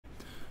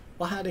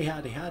Well, howdy,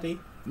 howdy, howdy.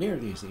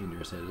 Nearly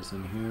Senior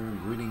Citizen here.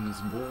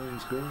 Greetings,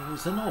 boys,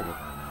 girls, and all of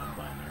our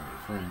non-binary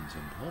friends,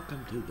 and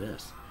welcome to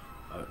this,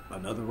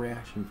 another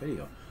reaction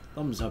video.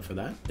 Thumbs up for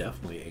that.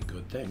 Definitely a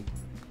good thing.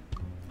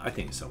 I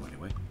think so,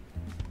 anyway.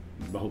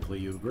 But hopefully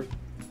you agree.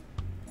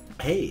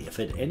 Hey, if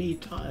at any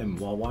time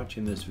while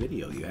watching this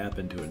video you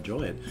happen to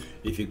enjoy it,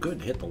 if you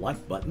could hit the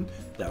like button,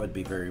 that would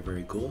be very,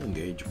 very cool.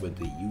 Engage with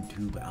the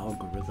YouTube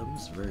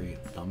algorithms. Very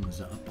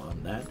thumbs up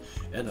on that.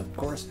 And of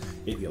course,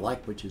 if you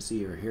like what you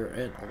see or hear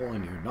at all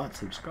and you're not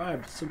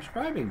subscribed,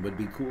 subscribing would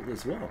be cool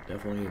as well.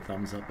 Definitely a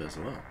thumbs up as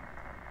well.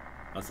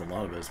 That's a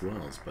lot of as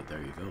wells, but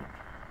there you go.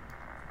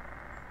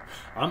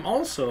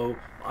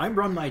 I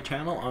run my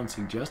channel on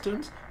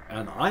suggestions,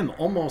 and I'm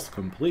almost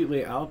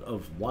completely out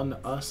of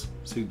Oneus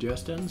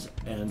suggestions,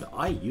 and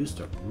I used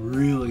to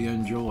really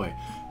enjoy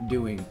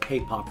doing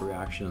K-pop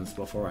reactions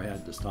before I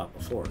had to stop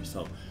before.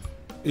 So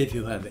if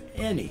you have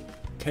any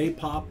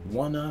K-pop,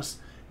 Oneus,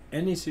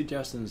 any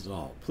suggestions at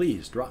all,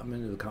 please drop them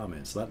into the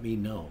comments. Let me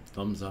know.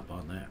 Thumbs up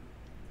on that.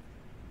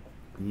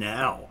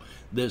 Now,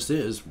 this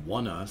is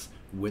Oneus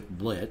with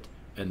Blit.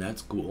 And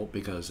that's cool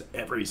because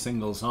every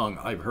single song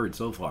I've heard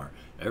so far,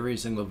 every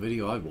single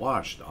video I've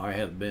watched, I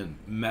have been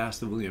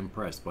massively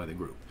impressed by the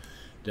group.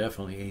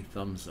 Definitely a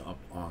thumbs up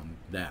on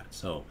that.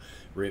 So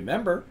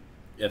remember,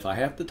 if I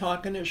have to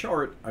talk in it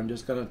short, I'm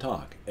just going to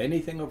talk.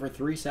 Anything over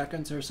 3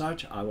 seconds or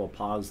such, I will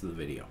pause the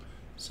video.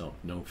 So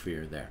no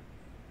fear there.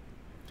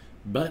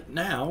 But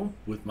now,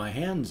 with my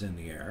hands in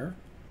the air,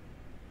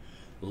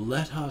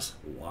 let us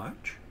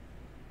watch,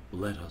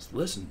 let us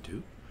listen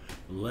to,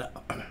 let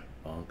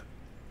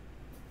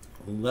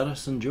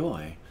us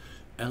enjoy,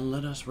 and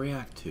let us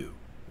react to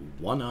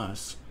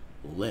Oneus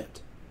Lit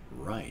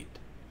right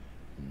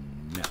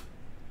now.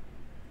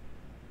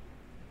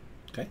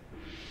 Okay.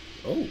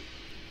 Oh.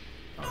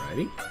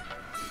 Alrighty.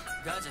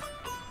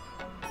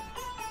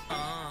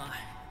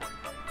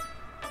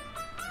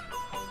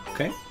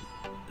 Okay.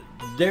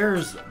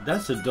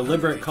 That's a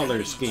deliberate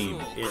color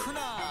scheme.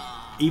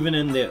 Even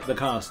in the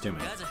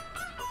costuming.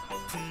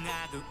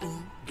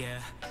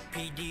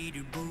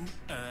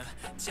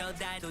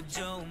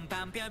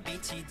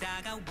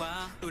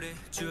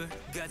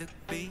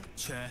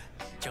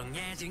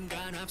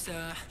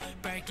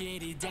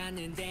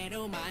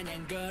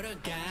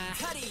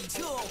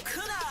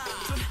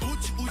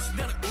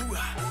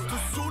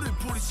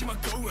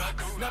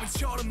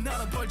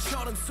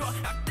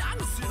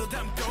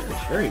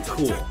 Very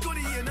cool.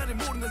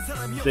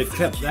 They've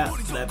kept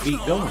that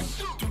beat going.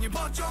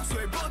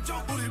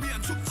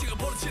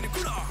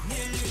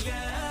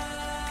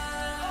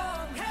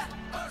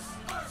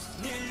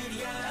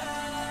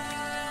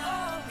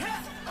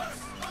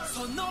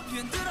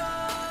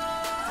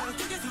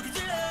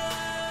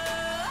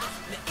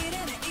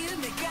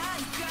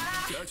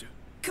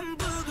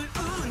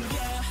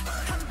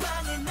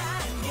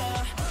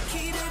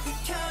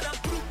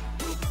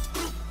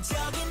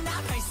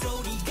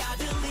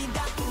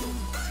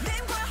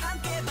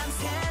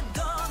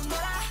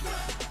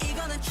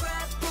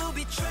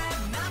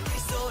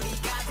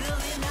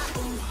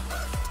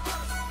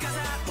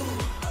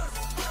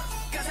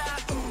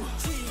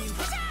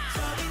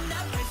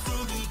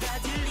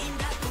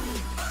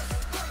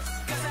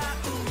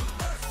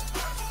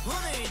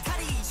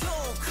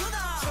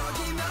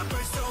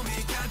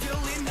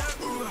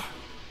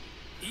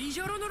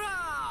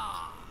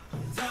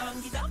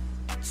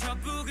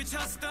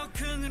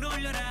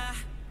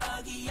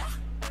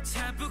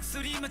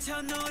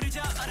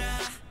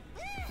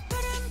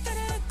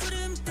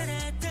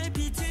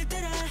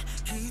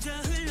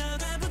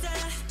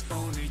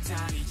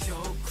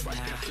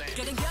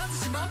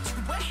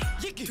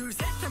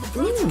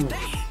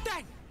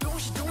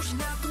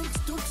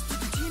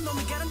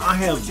 I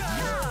have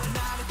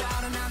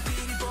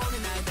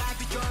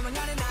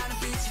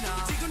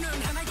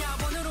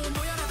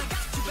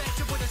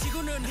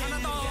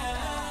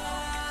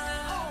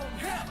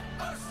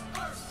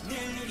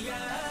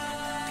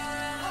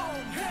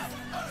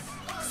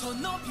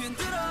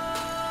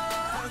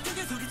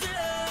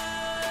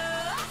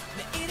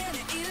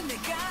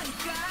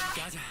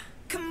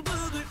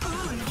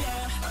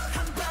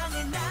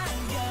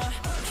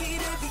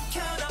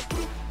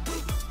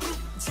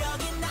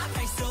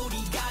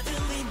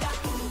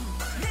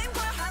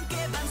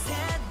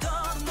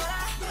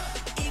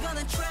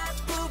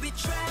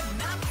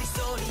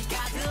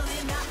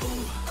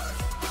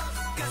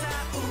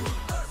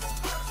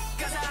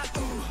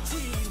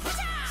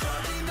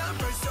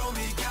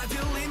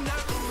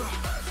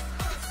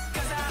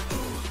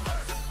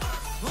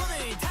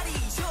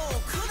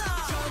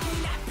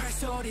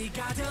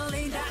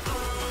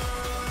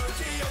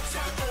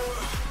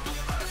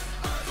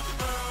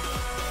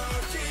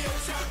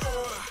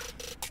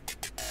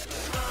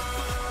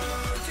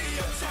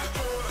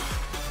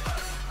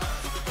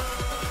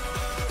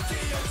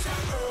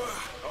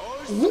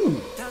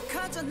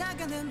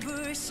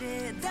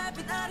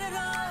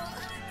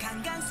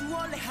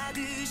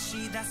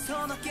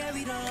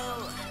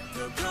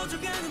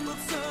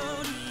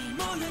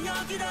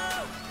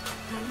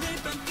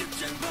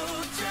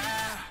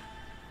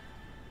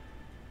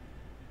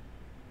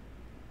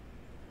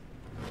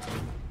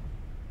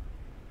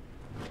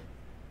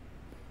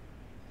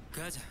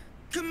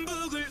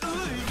금북을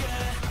울려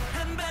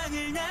한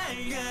방을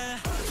날려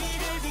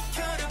길을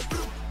비켜라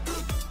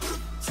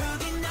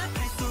저기 나팔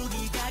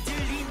소리가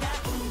들린다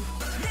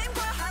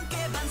님과 함께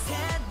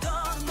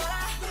밤새도록 놀아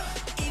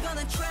이거는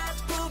트랩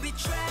부비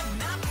트랩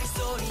나팔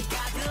소리가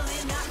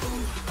들린다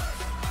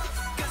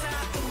가자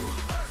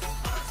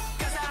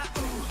가자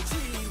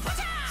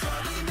지화자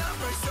저기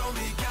나팔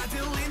소리가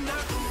들린다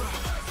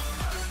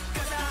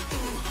가자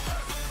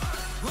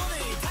오늘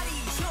다리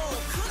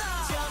좋구나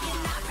저기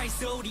나팔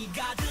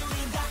소리가 들린다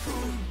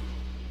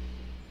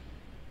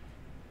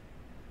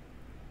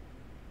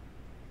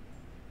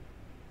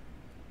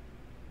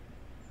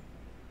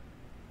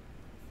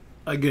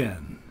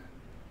Again,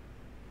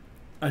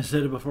 I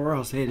said it before,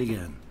 I'll say it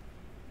again.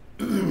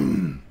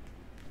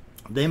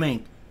 They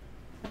make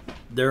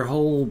their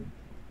whole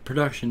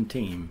production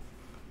team,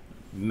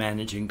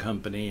 managing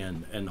company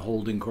and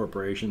holding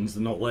corporations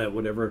and all that,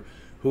 whatever,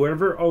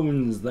 whoever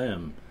owns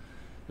them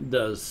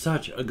does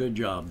such a good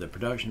job. The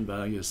production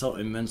value is so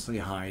immensely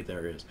high.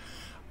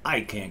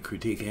 I can't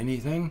critique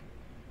anything.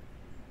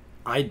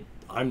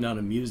 I'm not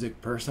a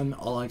music person.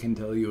 All I can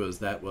tell you is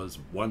that was,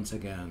 once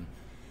again,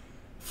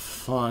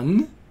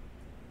 fun,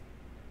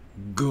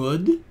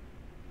 good.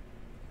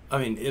 I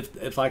mean,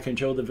 if I can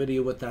show the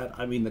video with that,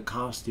 I mean, the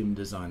costume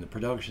design, the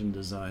production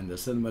design, the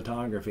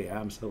cinematography,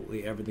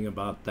 absolutely everything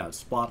about that,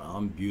 spot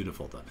on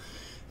beautiful.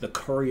 The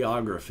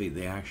choreography,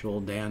 the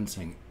actual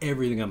dancing,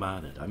 everything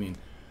about it. I mean,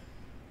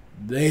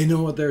 they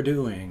know what they're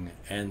doing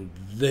and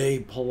they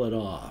pull it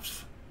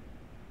off.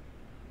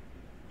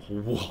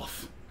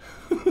 Woof.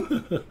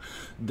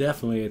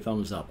 Definitely a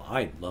thumbs up.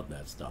 I love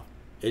that stuff.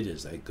 It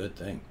is a good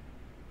thing.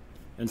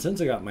 And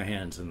since I got my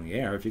hands in the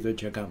air, if you could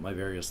check out my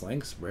various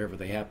links, wherever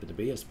they happen to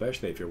be,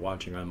 especially if you're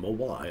watching on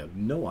mobile, I have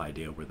no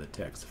idea where the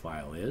text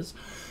file is.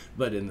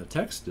 But in the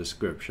text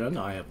description,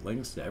 I have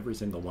links to every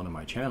single one of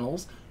my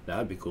channels. That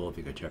would be cool if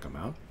you could check them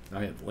out.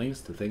 I have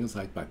links to things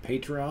like my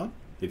Patreon.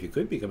 If you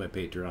could become a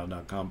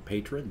patreon.com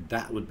patron,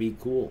 that would be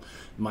cool.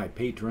 My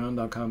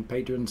patreon.com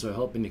patrons are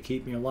helping to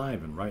keep me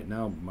alive, and right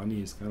now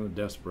money is kind of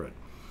desperate.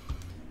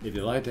 If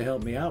you'd like to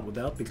help me out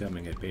without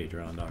becoming a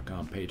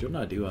patreon.com patron,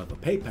 I do have a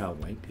PayPal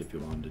link if you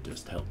wanted to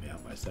just help me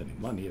out by sending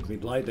money. If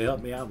you'd like to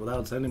help me out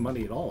without sending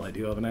money at all, I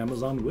do have an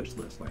Amazon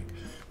wishlist link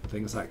with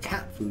things like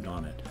cat food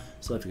on it.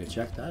 So if you could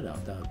check that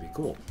out, that would be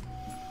cool.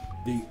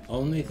 The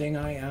only thing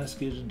I ask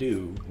you to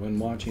do when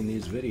watching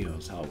these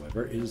videos,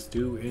 however, is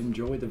to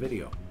enjoy the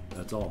video.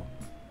 That's all.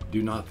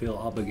 Do not feel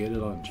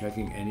obligated on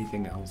checking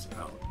anything else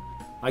out.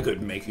 I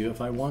couldn't make you if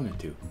I wanted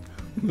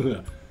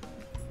to.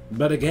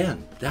 But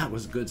again, that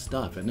was good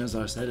stuff. And as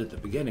I said at the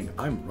beginning,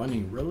 I'm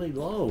running really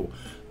low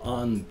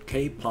on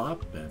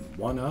K-pop and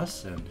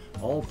Oneus and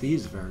all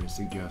these various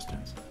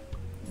suggestions.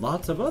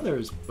 Lots of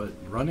others, but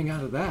running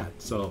out of that.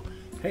 So,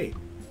 hey,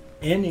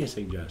 any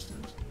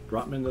suggestions,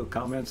 drop them into the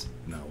comments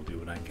and I will do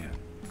what I can.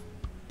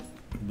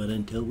 But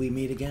until we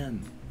meet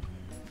again,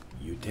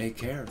 you take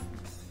care.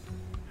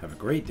 Have a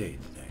great day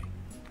today.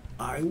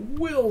 I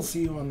will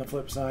see you on the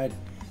flip side.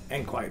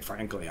 And quite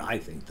frankly, I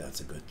think that's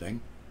a good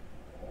thing.